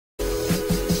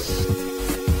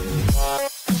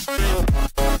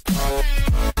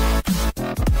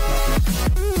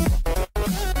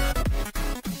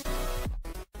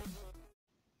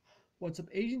What's up,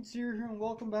 Agents here, and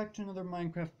welcome back to another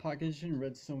Minecraft Pocket Edition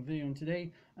Redstone video. And today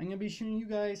I'm going to be showing you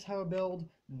guys how to build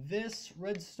this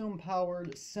redstone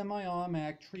powered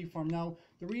semi-automatic tree farm. Now,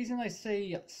 the reason I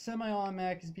say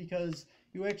semi-automatic is because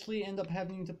you actually end up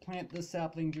having to plant the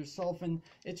saplings yourself, and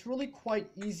it's really quite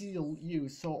easy to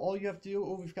use. So all you have to do,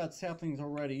 we've got saplings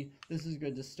already. This is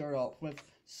good to start off with.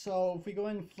 So if we go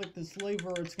ahead and flick this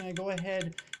lever, it's going to go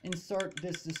ahead and start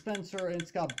this dispenser, and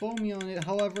it's got bone meal in it.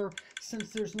 However, since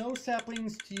there's no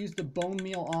saplings to use the bone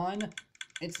meal on,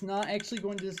 it's not actually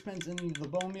going to dispense any of the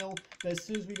bone meal. But as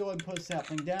soon as we go ahead and put a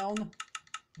sapling down,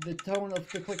 the tone of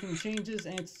the clicking changes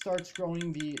and it starts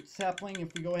growing the sapling. If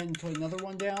we go ahead and put another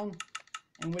one down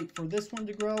and wait for this one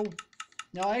to grow.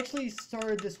 Now I actually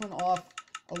started this one off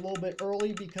a little bit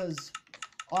early because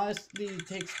honestly it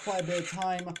takes quite a bit of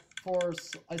time for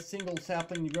a single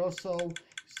sapling to grow. So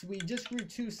we just grew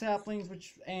 2 saplings,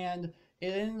 and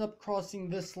it ended up crossing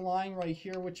this line right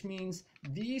here, which means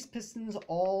these pistons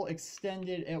all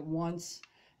extended at once.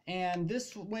 And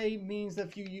this way means that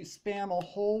if you spam a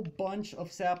whole bunch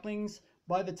of saplings,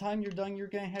 by the time you're done, you're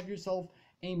going to have yourself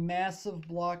a massive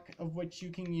block of which you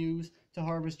can use to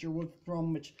harvest your wood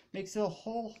from, which makes it a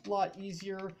whole lot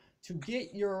easier to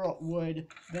get your wood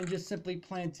than just simply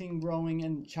planting, growing,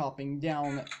 and chopping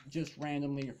down just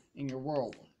randomly in your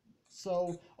world.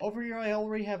 So over here I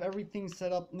already have everything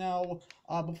set up. Now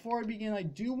before I begin, I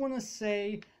do want to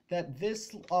say that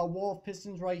this wall of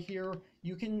pistons right here,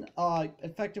 you can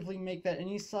effectively make that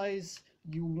any size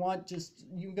you want. Just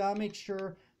you gotta make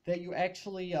sure that you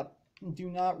actually do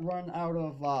not run out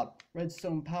of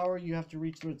redstone power. You have to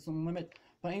reach the redstone limit.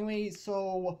 But anyway,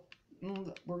 so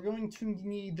we're going to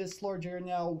need this large area.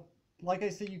 Now, like I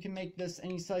said, you can make this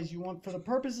any size you want. For the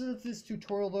purposes of this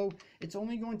tutorial though, it's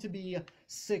only going to be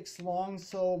 6 long,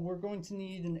 so we're going to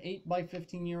need an 8 by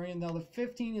 15 area. Now the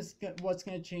 15 is what's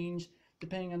going to change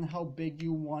depending on how big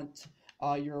you want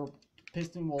your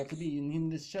piston wall to be. And in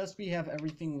this chest we have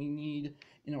everything we need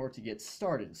in order to get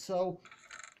started. So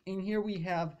in here we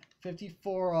have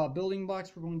 54 building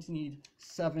blocks. We're going to need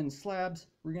 7 slabs.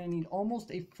 We're going to need almost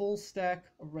a full stack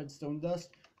of redstone dust.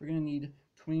 We're going to need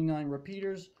 29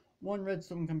 repeaters, 1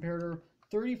 redstone comparator,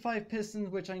 35 pistons,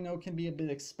 which I know can be a bit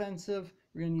expensive.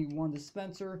 We're going to need 1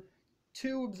 dispenser,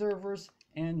 2 observers,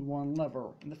 and 1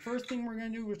 lever. And the first thing we're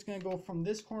going to do, we're just going to go from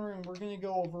this corner and we're going to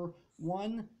go over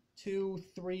 1, 2,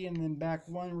 3, and then back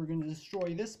 1. We're going to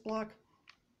destroy this block.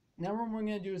 Now what we're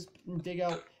going to do is dig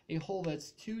out a hole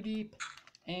that's 2 deep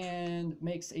and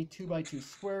makes a 2 by 2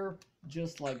 square,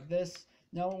 just like this.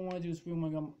 Now what we want to do is we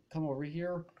want to come over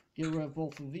here, get rid of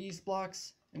both of these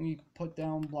blocks, and we put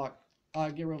down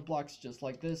get rid of blocks just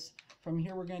like this. From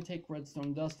here we're going to take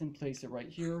redstone dust and place it right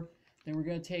here. Then we're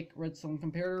going to take redstone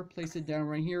comparator, place it down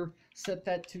right here, set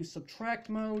that to subtract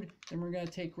mode. Then we're going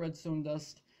to take redstone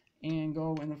dust and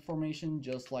go in a formation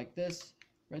just like this.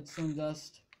 Redstone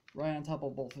dust right on top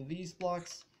of both of these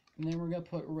blocks. And then we're going to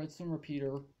put a redstone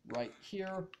repeater right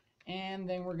here. And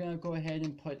then we're going to go ahead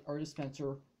and put our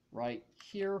dispenser right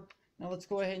here. Now let's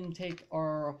go ahead and take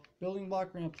our building block.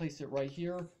 We're going to place it right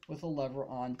here with a lever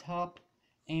on top.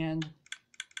 And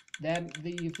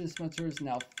the dispenser is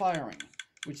now firing,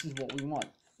 which is what we want.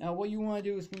 Now what you want to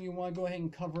do is when you want to go ahead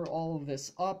and cover all of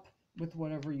this up with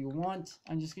whatever you want.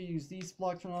 I'm just going to use these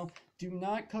blocks for now. Do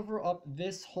not cover up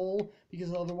this hole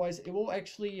because otherwise it will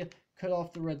actually cut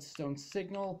off the redstone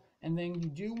signal. And then you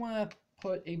do want to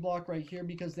put a block right here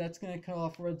because that's going to cut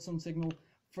off redstone signal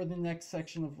for the next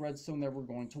section of redstone that we're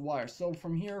going to wire. So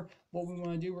from here, what we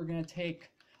want to do, we're going to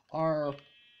take our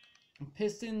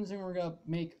pistons and we're going to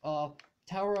make a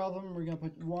tower out of them. We're going to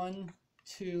put 1,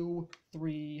 2,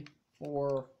 3,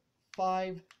 4,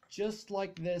 5, just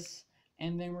like this.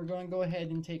 And then we're going to go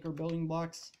ahead and take our building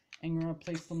blocks and we're going to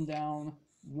place them down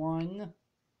 1,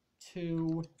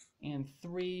 2, and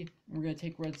 3. And we're going to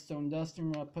take redstone dust and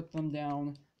we're going to put them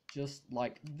down just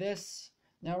like this.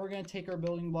 Now we're going to take our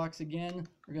building blocks again.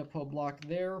 We're going to put a block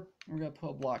there. And we're going to put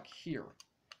a block here.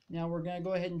 Now we're going to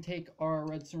go ahead and take our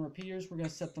redstone repeaters. We're going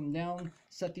to set them down.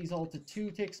 Set these all to 2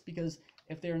 ticks because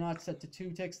if they are not set to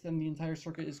 2 ticks, then the entire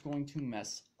circuit is going to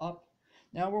mess up.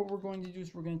 Now what we're going to do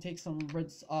is we're going to take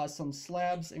some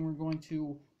slabs and we're going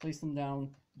to place them down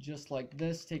just like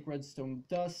this. Take redstone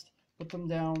dust, put them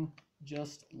down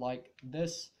just like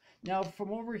this. Now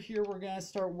from over here we're going to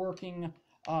start working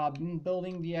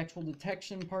building the actual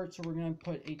detection part. So we're going to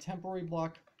put a temporary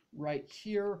block right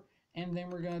here and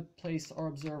then we're going to place our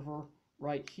observer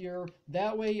right here.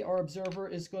 That way our observer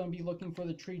is going to be looking for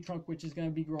the tree trunk, which is going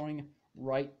to be growing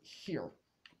right here.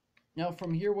 Now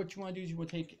from here what you want to do is you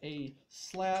want to take a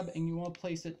slab and you want to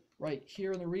place it right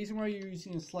here. And the reason why you're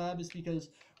using a slab is because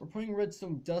we're putting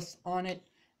redstone dust on it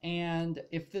And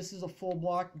if this is a full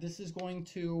block, this is going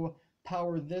to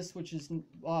power this, which is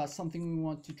something we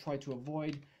want to try to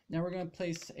avoid. Now we're going to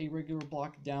place a regular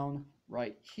block down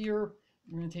right here.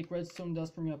 We're going to take redstone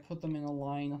dust, we're going to put them in a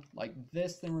line like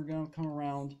this, then we're going to come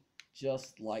around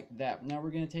just like that. Now we're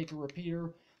going to take a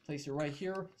repeater, place it right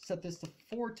here, set this to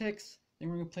 4 ticks, then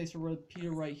we're going to place a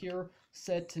repeater right here,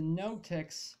 set to no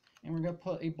ticks, and we're going to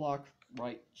put a block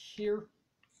right here.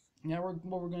 Now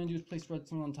what we're going to do is place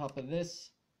redstone on top of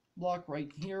this block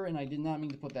right here, and I did not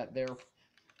mean to put that there.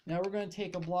 Now we're going to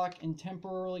take a block and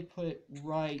temporarily put it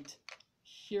right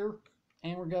here,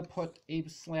 and we're going to put a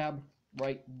slab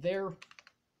right there.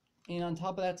 And on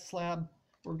top of that slab,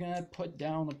 we're going to put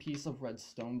down a piece of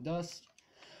redstone dust.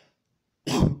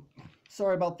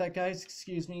 Sorry about that, guys.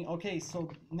 Excuse me. Okay, so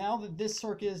now that this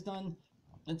circuit is done,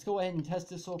 let's go ahead and test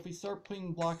this. So if we start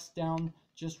putting blocks down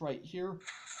just right here,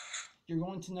 you're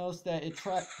going to notice that it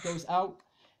goes out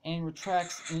and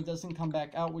retracts, and it doesn't come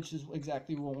back out, which is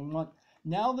exactly what we want.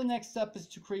 Now the next step is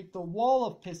to create the wall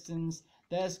of pistons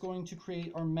that is going to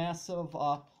create our massive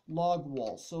log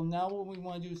wall. So now what we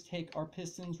want to do is take our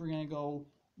pistons. We're going to go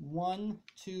 1,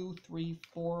 2, 3,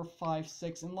 4, 5,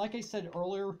 6. And like I said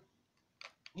earlier,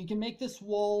 you can make this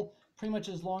wall pretty much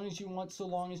as long as you want, so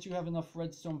long as you have enough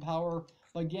redstone power.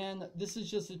 But again, this is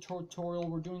just a tutorial.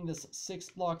 We're doing this 6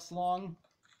 blocks long.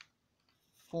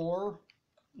 4,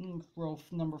 row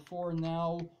number 4.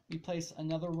 Now we place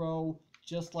another row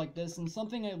just like this. And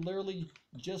something I literally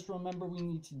just remember we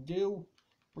need to do,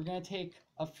 we're going to take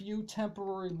a few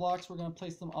temporary blocks, we're going to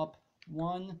place them up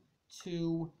 1,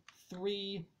 2,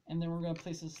 3, and then we're going to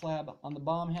place a slab on the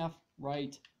bottom half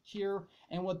right here.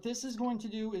 And what this is going to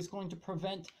do is going to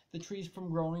prevent the trees from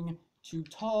growing too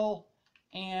tall,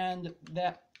 and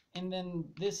then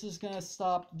this is going to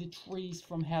stop the trees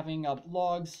from having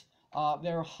logs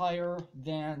that are higher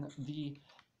than the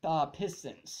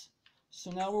pistons.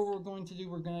 So now what we're going to do,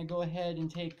 we're going to go ahead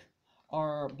and take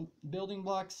our building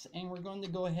blocks, and we're going to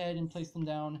go ahead and place them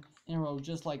down in a row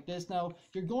just like this. Now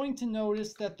you're going to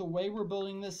notice that the way we're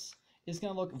building this is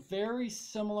going to look very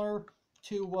similar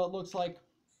to what it looks like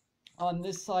on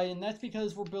this side, and that's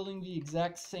because we're building the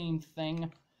exact same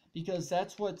thing, because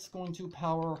that's what's going to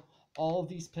power all of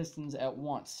these pistons at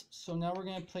once. So now we're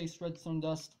going to place redstone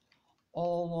dust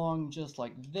all along just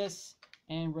like this,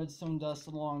 and redstone dust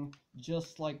along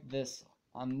just like this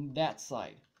on that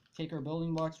side. Take our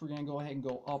building blocks, we're going to go ahead and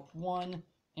go up 1,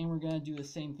 and we're going to do the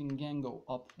same thing again, go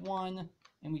up 1,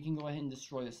 and we can go ahead and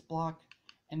destroy this block.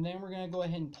 And then we're going to go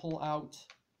ahead and pull out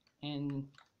and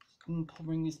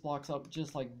bring these blocks up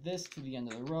just like this to the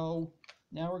end of the row.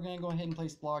 Now we're going to go ahead and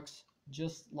place blocks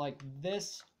just like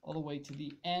this all the way to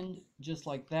the end, just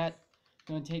like that.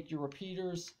 You're going to take your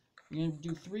repeaters. You're going to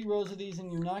do 3 rows of these,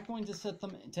 and you're not going to set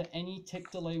them to any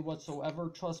tick delay whatsoever.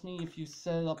 Trust me, if you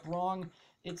set it up wrong,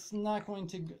 it's not going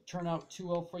to turn out too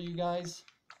well for you guys.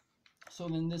 So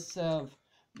then this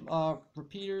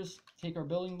repeaters, take our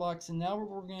building blocks, and now what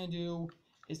we're going to do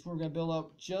is we're going to build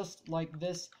out just like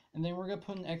this, and then we're going to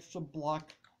put an extra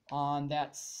block on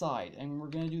that side. And we're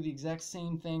going to do the exact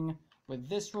same thing with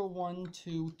this row, 1,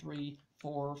 2, 3,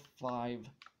 4, 5,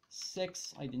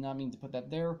 6. I did not mean to put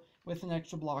that there, with an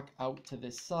extra block out to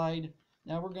this side.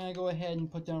 Now we're going to go ahead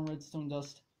and put down redstone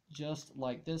dust just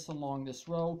like this along this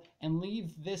row, and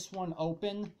leave this one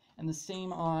open, and the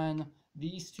same on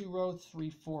these 2 rows, 3,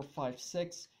 4, 5,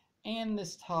 6, and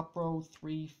this top row,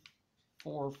 3,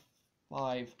 4,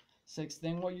 5, 6.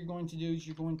 Then what you're going to do is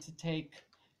you're going to take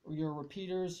your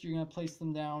repeaters, you're going to place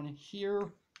them down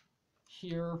here,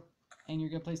 here, and you're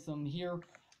going to place them here,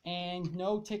 and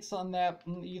no ticks on that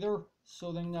either.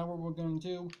 So then now what we're going to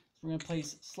do is we're going to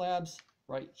place slabs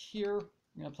right here,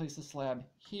 we're going to place a slab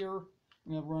here,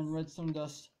 we're going to run redstone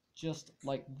dust just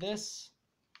like this,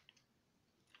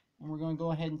 and we're going to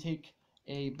go ahead and take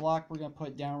a block, we're going to put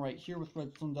it down right here with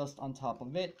redstone dust on top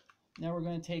of it. Now we're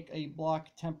going to take a block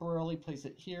temporarily, place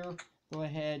it here, go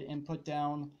ahead and put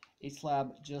down a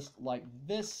slab just like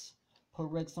this, put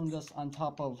redstone dust on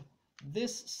top of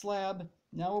this slab.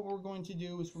 Now what we're going to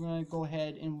do is we're going to go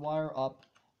ahead and wire up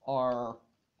our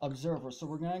observer. So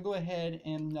we're going to go ahead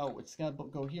and no, it's going to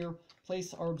go here,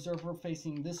 place our observer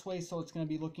facing this way, so it's going to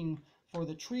be looking for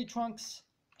the tree trunks,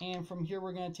 and from here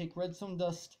we're going to take redstone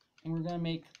dust and we're going to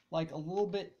make like a little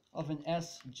bit of an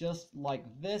S just like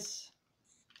this.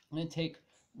 I'm going to take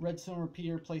redstone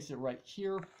repeater, place it right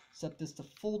here, set this to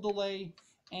full delay,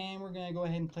 and we're going to go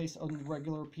ahead and place a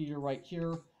regular repeater right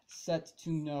here, set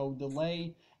to no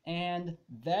delay. And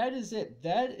that is it.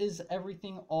 That is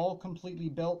everything all completely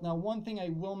built. Now one thing I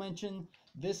will mention,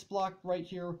 this block right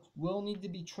here will need to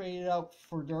be traded out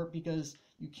for dirt, because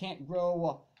you can't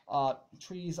grow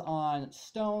trees on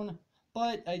stone,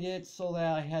 but I did it so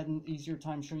that I had an easier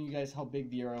time showing you guys how big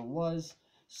the area was.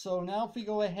 So now if we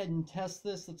go ahead and test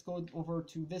this, let's go over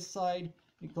to this side.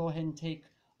 We go ahead and take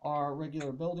our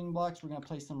regular building blocks. We're going to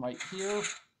place them right here,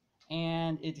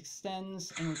 and it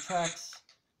extends and retracts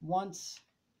once.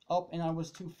 Oh, and I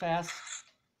was too fast.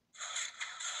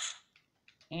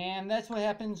 And that's what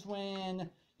happens when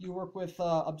you work with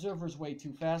observers way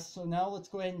too fast. So now let's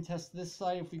go ahead and test this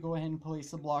side. If we go ahead and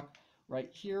place a block right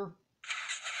here,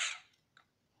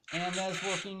 and that is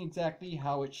working exactly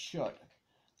how it should.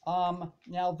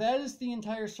 Now that is the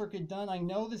entire circuit done. I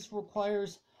know this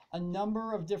requires a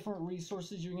number of different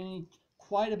resources. You're going to need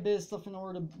quite a bit of stuff in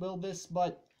order to build this,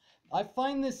 but I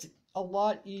find this a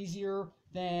lot easier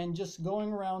than just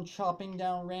going around chopping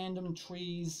down random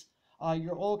trees.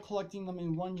 You're all collecting them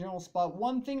in one general spot.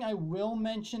 One thing I will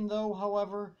mention though,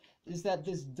 however, is that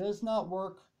this does not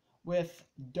work with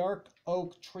dark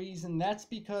oak trees, and that's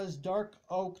because dark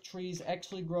oak trees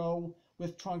actually grow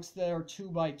with trunks that are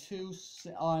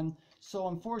 2x2. So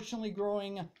unfortunately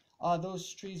growing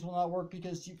those trees will not work,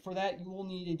 because for that you will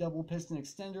need a double piston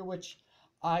extender, which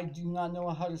I do not know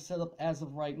how to set up as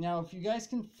of right now. If you guys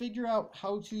can figure out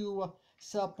how to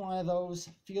set up one of those,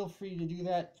 feel free to do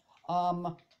that.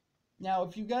 Now,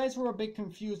 if you guys were a bit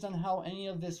confused on how any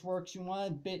of this works, you want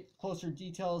a bit closer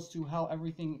details to how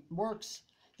everything works,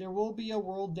 there will be a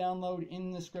world download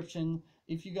in the description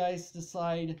if you guys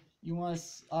decide you want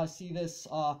to see this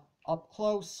up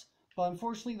close. But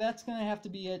unfortunately, that's going to have to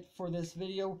be it for this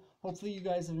video. Hopefully you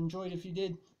guys have enjoyed. If you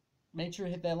did, make sure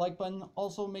to hit that like button.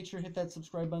 Also, make sure to hit that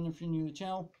subscribe button if you're new to the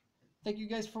channel. Thank you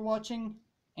guys for watching,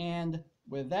 and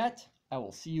with that, I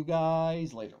will see you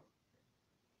guys later.